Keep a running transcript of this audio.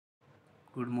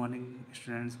Good morning,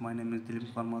 students. My name is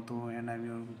Dilip Mahto, and I'm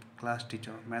your class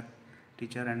teacher, math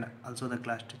teacher, and also the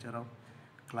class teacher of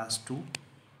class 2.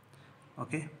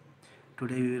 Okay.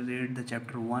 Today we will read the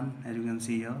chapter 1. As you can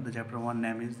see here, the chapter 1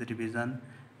 name is the revision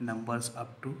numbers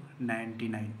up to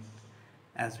 99.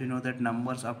 As we know that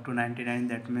numbers up to 99,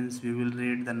 that means we will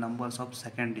read the numbers of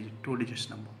second digit, two digits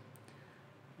number.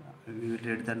 We will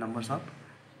read the numbers of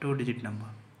two digit number.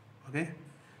 Okay.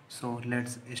 So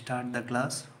let's start the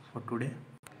class for today.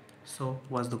 So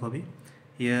what's the copy?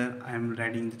 Here I am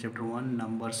writing the chapter 1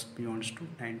 numbers beyond to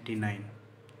 99.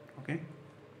 Okay.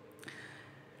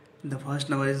 The first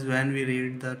number is when we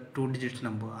read the two digits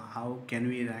number, how can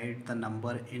we write the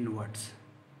number in words?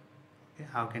 Okay,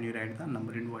 how can you write the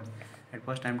number in words? At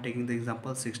first I am taking the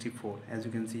example 64. As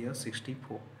you can see here,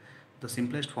 64. The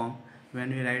simplest form,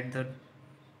 when we write the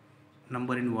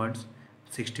number in words,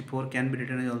 64 can be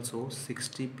written as also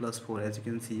 60 plus 4. As you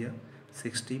can see here,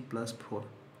 60 plus 4.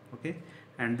 Okay,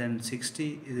 and then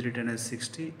 60 is written as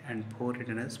 60 and 4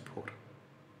 written as 4.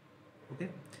 Okay,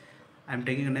 I am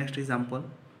taking a next example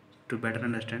to better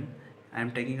understand. I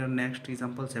am taking a next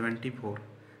example 74,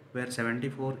 where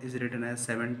 74 is written as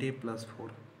 70 plus 4.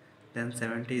 Then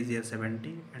 70 is here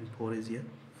 70 and 4 is here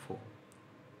 4.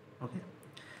 Okay,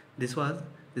 this was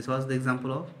the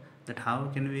example of that how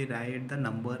can we write the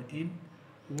number in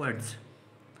words.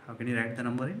 How can you write the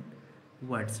number in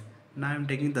words? Now I am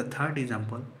taking the third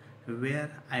example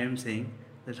where I am saying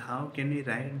that how can we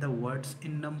write the words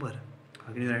in number.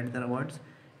 How can you write the words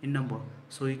in number?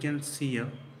 So you can see here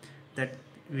that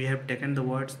we have taken the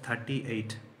words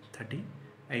 38.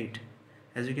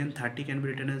 As you can, 30 can be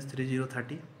written as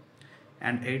 3030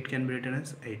 and 8 can be written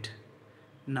as 8.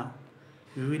 Now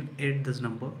we will add this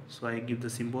number, so I give the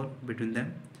symbol between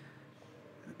them,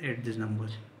 add this number,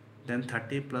 then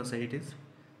 30 plus 8 is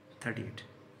 38.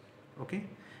 Okay,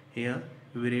 here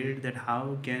we read that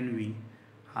how can we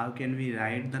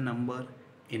write the number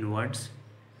in words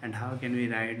and how can we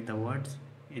write the words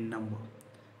in number.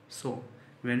 So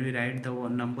when we write the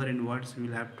number in words, we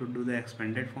will have to do the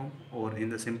expanded form, or in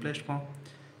the simplest form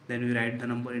then we write the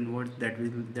number in words, that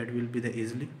will be the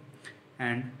easily.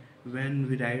 And when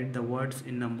we write the words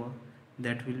in number,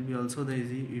 that will be also the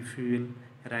easy if we will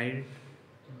write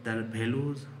the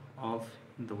values of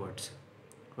the words.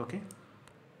 Okay,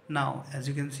 now as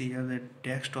you can see here, the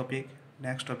next topic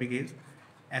is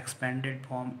expanded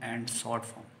form and short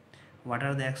form. What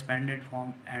are the expanded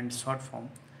form and short form?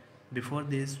 Before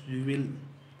this we will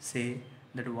say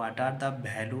that what are the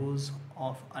values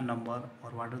of a number,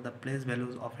 or what are the place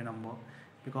values of a number,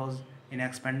 because in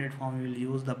expanded form we will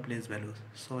use the place values.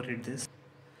 So read this.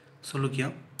 So look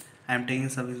here, I am taking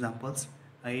some examples: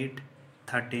 8,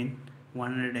 13,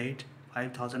 108,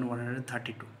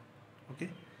 5132. Okay,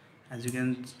 as you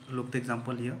can look the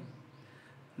example here,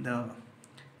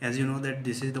 as you know that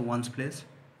this is the ones place,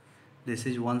 this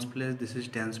is ones place, this is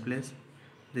tens place,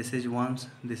 this is ones,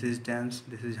 this is tens,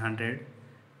 this is 100,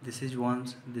 this is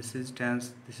ones, this is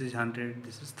tens, this is 100,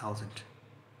 this is 1000.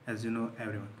 As you know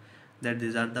everyone that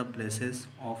these are the places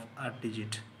of a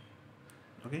digit.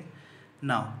 Okay,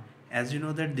 now as you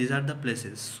know that these are the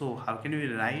places, so how can we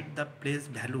write the place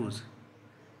values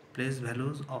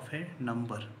of a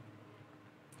number?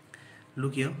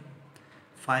 Look here,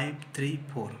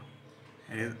 534.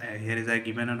 Here is a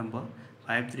given a number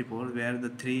 534, where the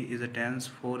 3 is a tens,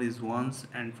 4 is ones,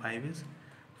 and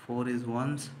 4 is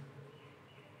ones,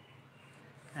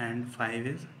 and 5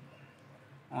 is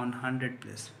on 100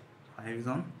 place. 5 is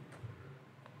on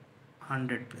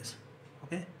 100 place.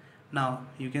 Okay, now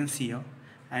you can see here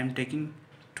I am taking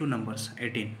two numbers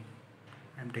 18.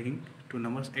 I am taking two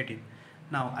numbers 18.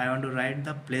 Now I want to write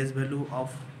the place value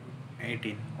of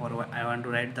 18, or I want to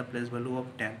write the place value of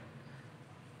 10.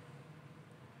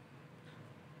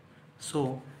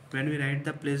 So when we write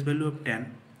the place value of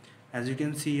 10, as you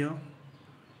can see here,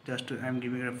 just I am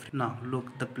giving a now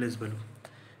look the place value.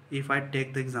 If I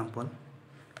take the example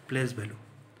place value,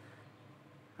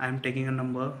 I am taking a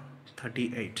number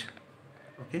 38.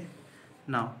 Okay,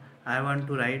 now I want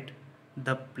to write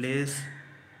the place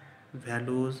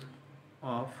values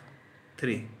of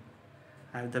 3.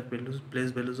 I have the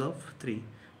place values of 3.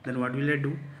 Then what will I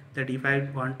do? That if I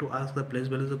want to ask the place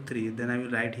values of 3, then I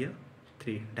will write here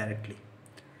 3 directly.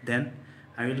 Then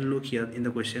I will look here in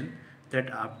the question that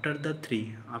after the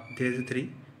 3, there is a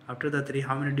 3. After the 3,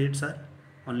 how many digits are?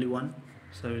 Only 1.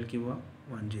 So I will give a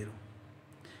 10.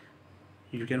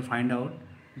 You can find out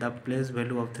the place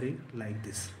value of 3 like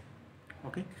this.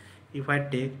 Okay, if I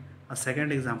take a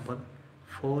second example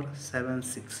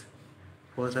 476,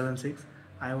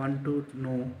 I want to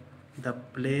know the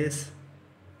place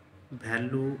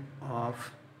value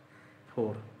of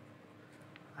 4.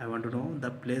 I want to know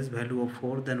the place value of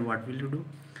 4, then what will you do?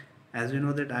 As we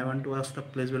know that I want to ask the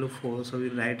place value 4, so we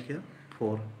write here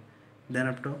 4. Then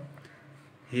after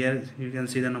here you can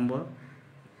see the number.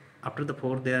 After the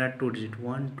 4 there are 2 digits,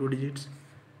 1 2 digits,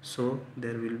 so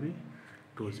there will be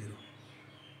 20.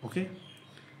 Okay,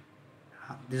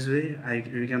 this way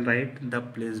we can write the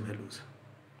place values.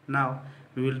 Now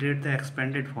we will read the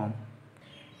expanded form.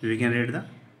 We can read the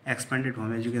expanded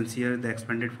form. As you can see here, the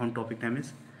expanded form topic name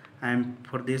is.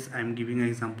 For this I am giving an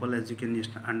example, as you can just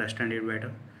understand it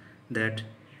better. That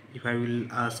if I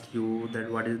will ask you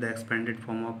that what is the expanded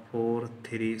form of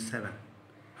 437,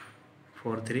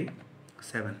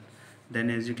 then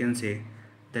as you can say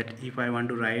that if I want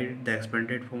to write the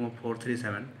expanded form of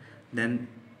 437, then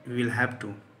we will have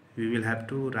to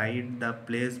write the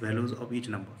place values of each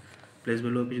number. Place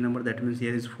value of each number, that means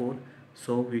here is 4,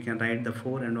 so we can write the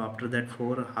 4, and after that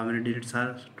 4 how many digits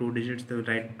are 2 digits, they will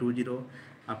write 20.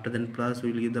 After then plus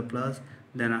we will give the plus,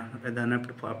 then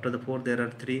after the 4 there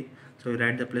are 3, so we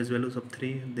write the place values of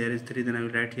 3. There is 3, then I will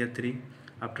write here 3.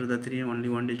 After the 3 only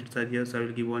 1 digits are here, so I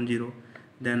will give 10.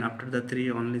 Then after the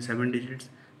 3 only 7 digits,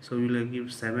 so we will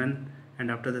give 7,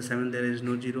 and after the 7 there is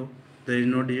no digits,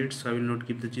 so I will not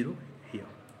give the 0 here.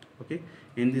 Okay,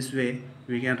 in this way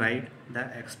we can write the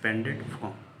expanded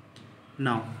form.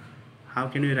 Now how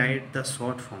can we write the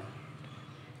short form?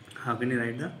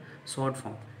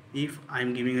 If I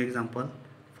am giving example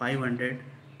 500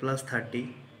 plus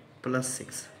 30 plus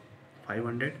 6,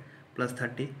 500 plus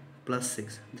 30 plus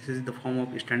 6, this is the form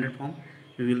of standard form.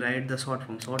 We will write the short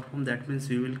form. That means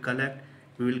we will collect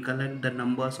the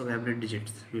numbers of every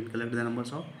digits.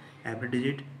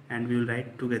 And we will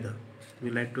write together.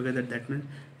 That means,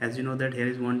 as you know that here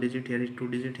is 1 digit, here is 2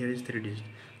 digit, here is 3 digit.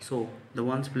 So the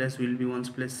ones place will be 1's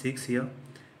place 6 here.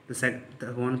 The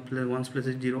 1's place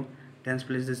is 0, 10's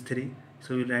place is 3.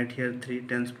 So we write here 3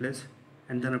 10's place,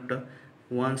 and then after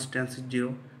 1's 10's is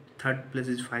 0, third place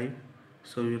is 5.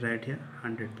 So we write here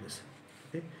 100 place.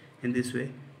 Okay, in this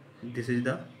way, this is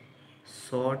the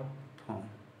short form.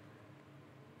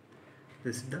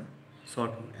 As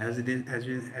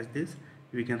this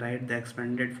we can write the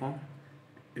expanded form.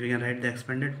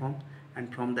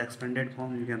 And from the expanded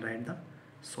form we can write the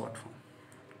short form.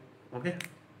 Okay,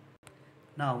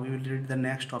 now we will read the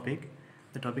next topic.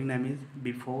 The topic name is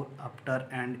before, after,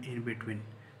 and in between.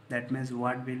 That means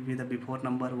what will be the before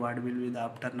number, what will be the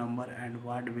after number, and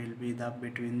what will be the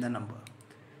between the number.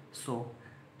 So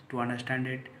to understand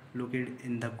it, look it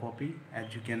in the copy.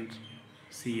 As you can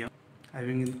see here,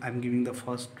 I'm giving the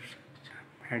first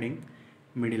heading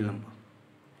middle number.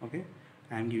 Okay,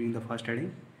 I'm giving the first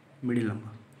heading middle number.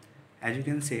 As you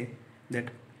can say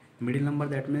that middle number,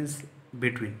 that means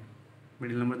between.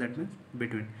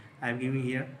 I'm giving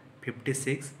here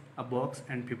 56, a box,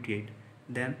 and 58.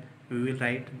 Then we will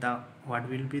write the what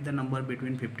will be the number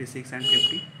between 56 and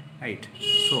 58.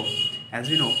 So as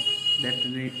we know that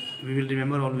we will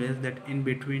remember always that in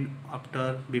between,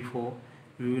 after, before,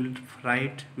 we will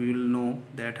know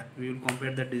that we will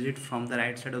compare the digit from the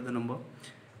right side of the number.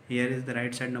 Here is the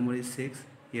right side number is 6,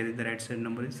 here is the right side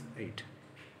number is 8.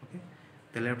 Okay,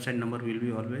 the left side number will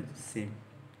be always same.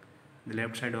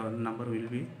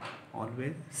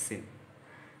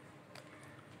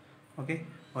 Okay,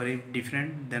 or if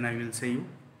different, then I will say you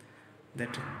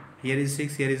that here is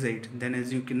 6, here is 8. Then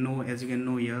as you can know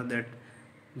here that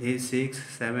there is 6,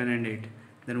 7, and 8.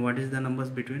 Then what is the numbers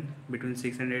between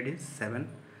 6 and 8 is 7.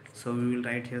 So we will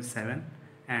write here 7,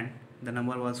 and the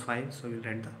number was 5, so we will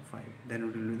write the 5. Then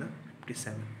it will be the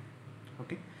 57.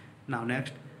 Okay, now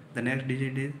the next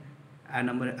digit is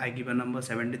I give a number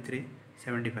 73,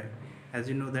 75. As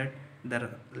you know that the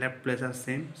left place are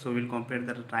same, so we will compare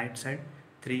the right side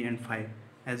 3 and 5.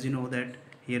 As you know that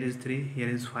here is 3, here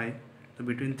is 5. So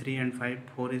between 3 and 5,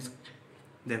 4 is,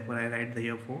 therefore I write the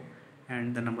here 4,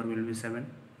 and the number will be 7.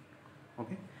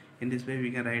 Okay, in this way we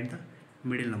can write the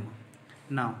middle number.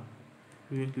 Now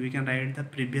we can write the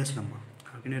previous number.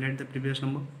 How can you write the previous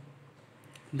number?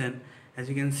 Then as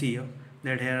you can see here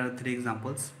that here are 3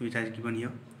 examples which I have given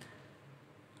here.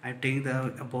 I am taking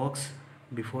a box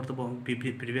before the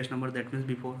previous number, that means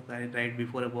before. I write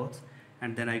before a box,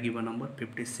 and then I give a number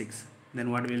 56. Then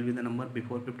what will be the number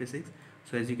before 56?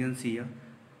 So as you can see here,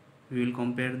 we will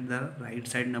compare the right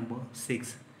side number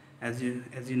 6. As you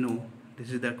know,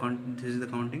 this is the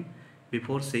counting.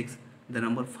 Before 6, the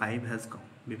number 5 has come.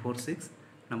 Before 6,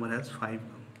 number has 5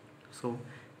 come. So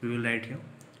we will write here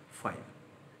 5,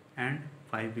 and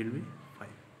 5 will be 5.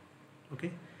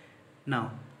 Okay.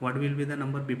 Now what will be the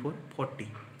number before 40?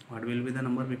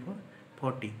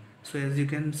 So as you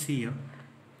can see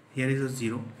here is a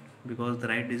 0, because the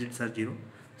right digits are 0.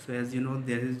 So as you know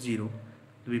there is 0.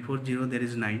 before 0 there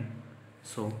is 9,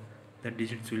 so the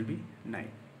digits will be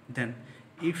 9. Then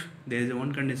if there is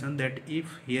one condition, that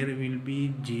if here will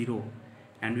be 0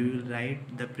 and we will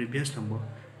write the previous number,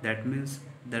 that means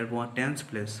the tens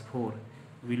place 4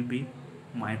 will be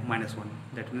minus 1,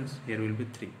 that means here will be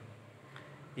 3.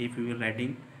 If we are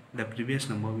writing the previous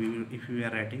number, if we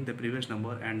are writing the previous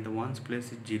number and the ones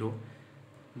place is 0,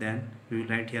 then we will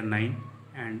write here 9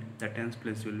 and the tens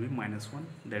place will be minus 1,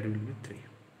 that will be 3.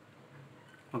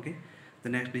 Okay, the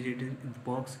next digit is in the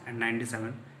box and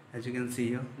 97. As you can see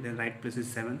here, the right place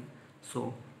is 7.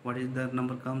 So what is the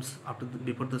number comes after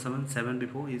before the 7? 7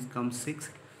 before is comes 6.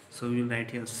 So we will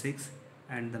write here 6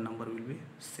 and the number will be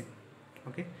same.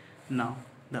 Okay, now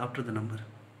the after the number,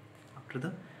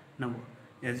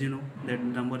 as you know that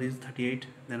number is 38.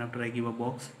 Then after I give a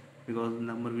box, because the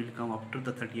number will come after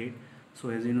the 38. So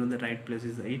as you know the right place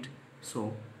is 8.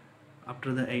 So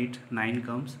after the 8 9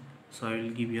 comes, so I will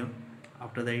give here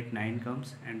after the 8 9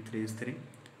 comes and 3 is 3.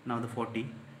 Now the 40,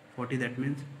 that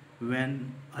means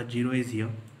when a 0 is here,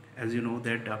 as you know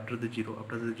that after the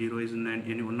 0 is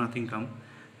nothing come,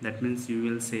 that means you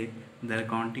will say the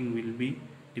counting will be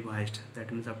revised.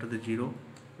 That means after the 0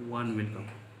 1 will come,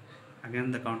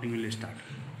 again the counting will start.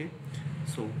 Okay,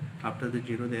 so after the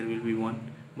 0 there will be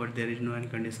 1, but there is no any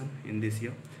condition in this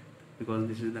here because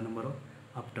this is the number of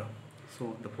after,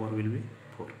 so the 4 will be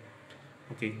 4.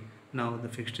 Okay, now the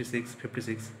 56,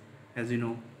 as you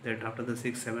know that after the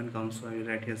 6 7 comes, so I will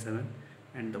write here 7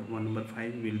 and the one number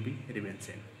 5 will be remain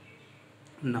same.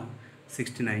 Now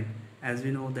 69, as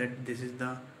we know that this is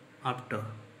the after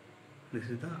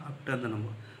the number.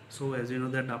 So as you know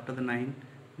that after the 9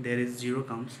 there is 0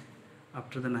 comes,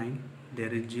 after the 9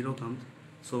 there is 0 comes,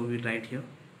 so we write here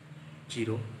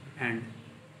 0 and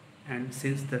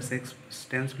since the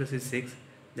tens place is 6,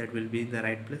 that will be the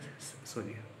right place.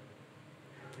 Sorry,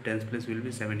 the tens place will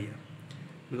be 7 here,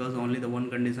 because only the one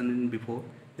condition in before,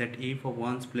 that if a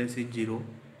ones place is 0,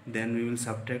 then we will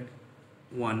subtract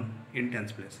 1 in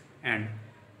tens place, and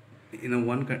in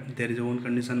a there is a one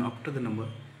condition after the number,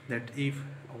 that if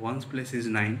ones place is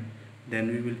 9, then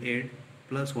we will add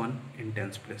plus 1 in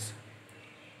tens place.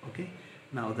 Okay,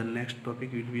 now the next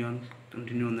topic will be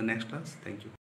continue on the next class. Thank you.